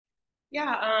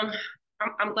Yeah,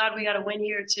 I'm glad we got a win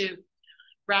here to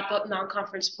wrap up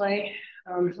non-conference play.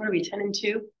 What are we,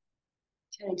 10-2?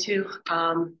 10-2.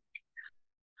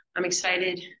 I'm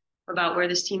excited about where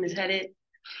this team is headed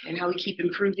and how we keep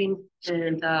improving.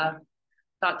 And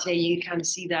thought today you kind of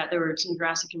see that there were some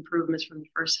drastic improvements from the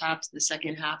first half to the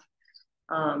second half.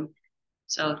 Um,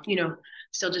 so,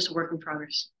 still just a work in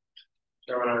progress.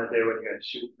 Starting on a day when you got to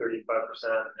shoot 35% and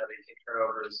have 18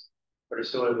 turnovers, but are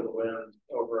still able to win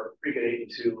over a pretty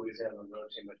good 8-2 Louisiana-Monroe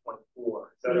team by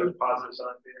 24. Is that a positive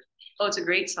sign for you? Oh, it's a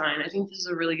great sign. I think this is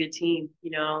a really good team. They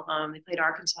played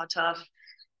Arkansas tough.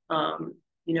 They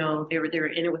were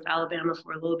in it with Alabama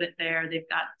for a little bit there. They've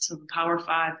got some Power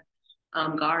Five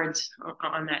guards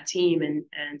on that team, and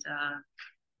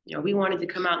we wanted to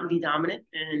come out and be dominant,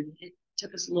 and it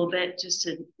took us a little bit just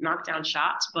to knock down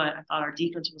shots, but I thought our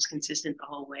defense was consistent the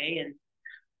whole way, and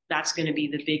that's going to be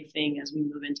the big thing as we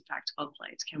move into Pac-12 play.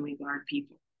 Is can we guard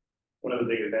people? One of the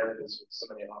big advantages with so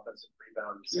many offensive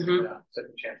rebounds and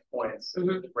second chance points.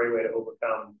 It's a great way to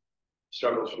overcome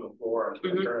struggles from the floor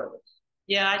and turnovers.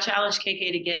 Yeah, I challenged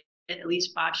KK to get at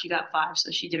least 5. She got 5,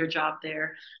 so she did her job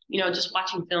there. Just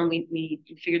watching film, we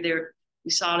figured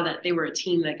we saw that they were a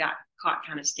team that got caught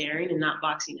kind of staring and not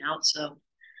boxing out. So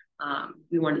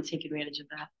we wanted to take advantage of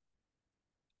that.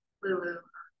 Lulu,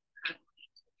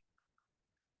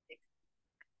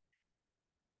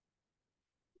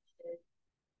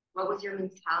 what was your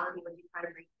mentality when you tried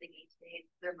to break the game today?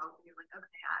 Their moment, you're like,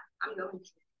 okay, I'm going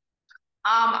to.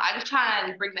 I just try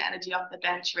to bring the energy off the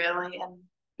bench really, and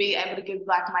be able to give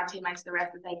like my teammates the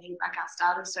rest that they need, like our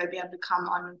starters. So be able to come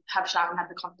on, have Sharon have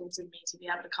the confidence in me to be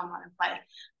able to come on and play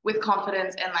with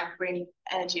confidence and like bring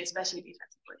energy, especially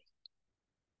defensively.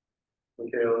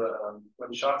 Michaela,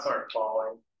 when shots aren't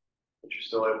falling, but you're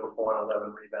still able to pull on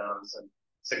 11 rebounds and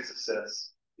 6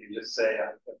 assists, you just say,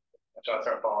 shots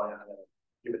aren't falling, I'm going to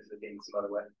give it to the game some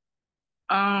other way.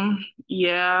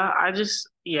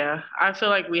 I feel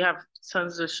like we have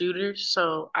tons of shooters,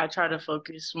 so I try to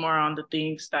focus more on the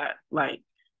things that like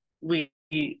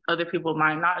other people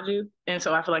might not do. And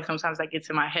so I feel like sometimes that gets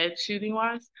in my head shooting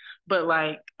wise. But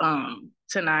like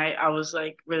tonight I was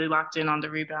like really locked in on the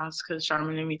rebounds because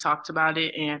Charmin and me talked about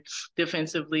it, and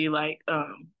defensively like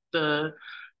the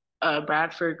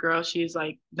Bradford girl, she's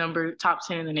like top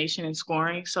 10 in the nation in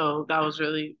scoring. So that was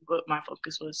really what my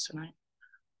focus was tonight.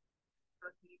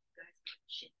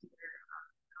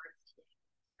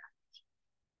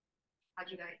 How'd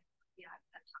you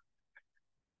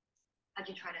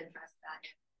try to address that?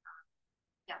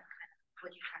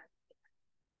 What'd you try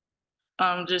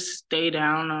to do? Just stay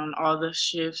down on all the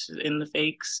shifts and the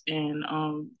fakes, and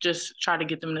just try to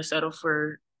get them to settle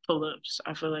for pull-ups.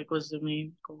 I feel like was the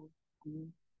main goal.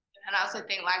 And I also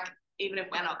think like even if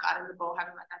we're not guarding the ball,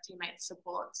 having like our teammates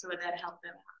support, so we're there to help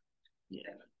them out.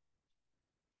 Yeah.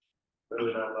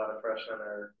 Really not a lot of freshmen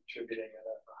are contributing at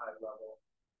a high level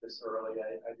this early.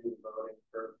 I do the voting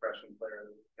for freshman player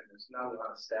of the week, and there's not a lot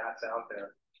of stats out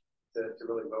there to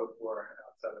really vote for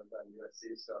outside of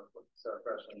USC stuff with star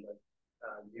freshmen. But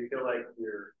do you feel like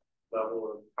your level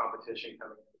of competition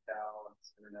coming into Cal,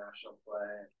 it's international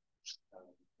play,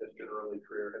 just your early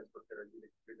career has prepared you to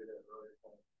contribute at an earlier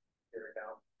point here at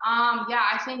Cal? Yeah,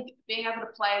 I think being able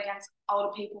to play against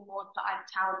older people, more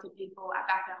talented people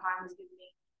back at home has given me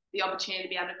the opportunity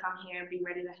to be able to come here and be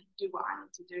ready to do what I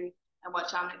need to do and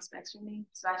what Charmin expects from me.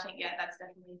 So I think, yeah, that's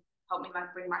definitely helped me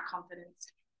like bring my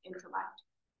confidence into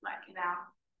like in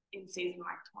our in-season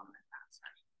like tournament.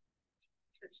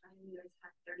 Coach, I know you guys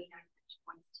had 39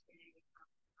 points today.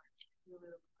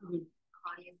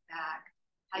 Claudia's back.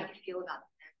 How do you feel about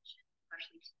the bench,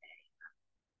 especially today?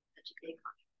 Such a big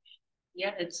contribution.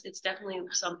 Yeah, it's definitely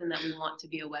something that we want to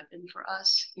be a weapon for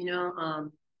us.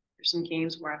 There's some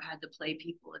games where I've had to play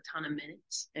people a ton of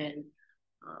minutes, and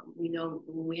we know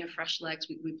when we have fresh legs,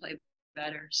 we play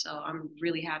better. So I'm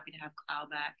really happy to have Cloud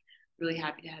back, really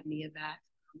happy to have Mia back.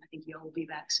 I think Yo will be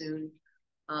back soon.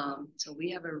 So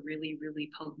we have a really, really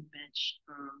potent bench,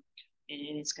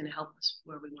 and it's going to help us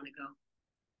where we want to go.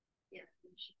 Yeah,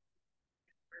 in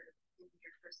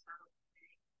your first battle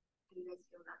today, how do you guys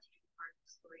feel about taking part in the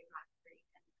story last week?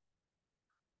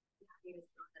 And how do you guys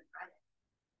feel about Friday?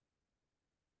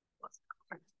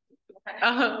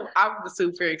 I'm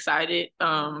super excited.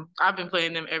 I've been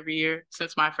playing them every year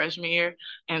since my freshman year,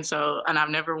 and I've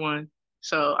never won.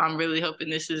 So I'm really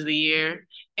hoping this is the year.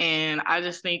 And I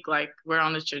just think like we're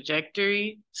on the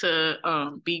trajectory to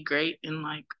be great, and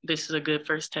like this is a good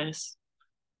first test.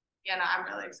 Yeah, no, I'm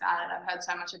really excited. I've heard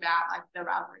so much about like the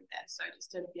rivalry there, so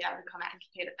just to be able to come out and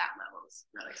compete at that level is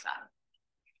really exciting.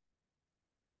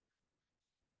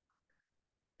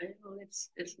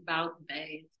 It's about the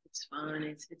Bay. It's fun.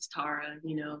 It's Tara.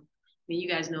 You know, I mean, you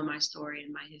guys know my story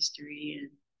and my history, and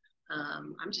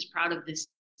I'm just proud of this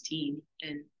team,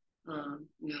 and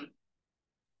you know,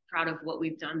 proud of what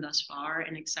we've done thus far,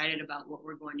 and excited about what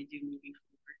we're going to do moving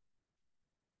forward.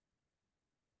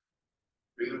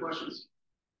 Any other questions?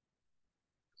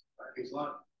 All right, thanks a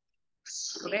lot.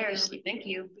 Bears, thank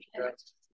you. Congrats.